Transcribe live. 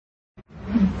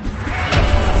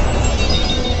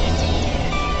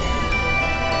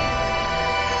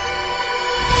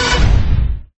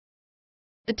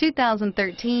The 2013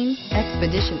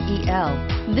 Expedition EL.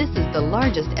 This is the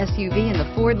largest SUV in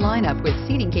the Ford lineup with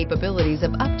seating capabilities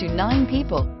of up to 9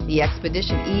 people. The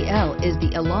Expedition EL is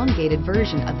the elongated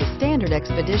version of the standard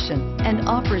Expedition and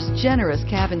offers generous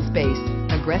cabin space,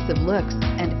 aggressive looks,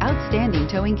 and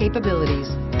outstanding towing capabilities,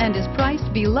 and is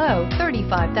priced below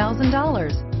 $35,000.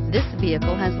 This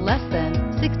vehicle has less than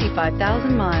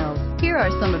 65,000 miles. Here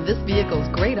are some of this vehicle's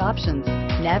great options: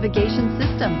 navigation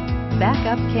system,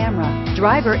 backup camera,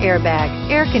 driver airbag,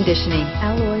 air conditioning,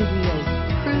 alloy wheels,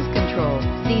 cruise control,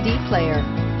 CD player,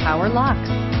 power locks,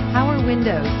 power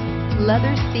windows,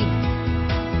 leather seats.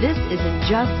 This isn't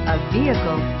just a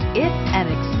vehicle, it's an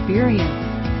experience.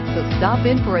 So stop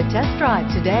in for a test drive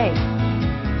today.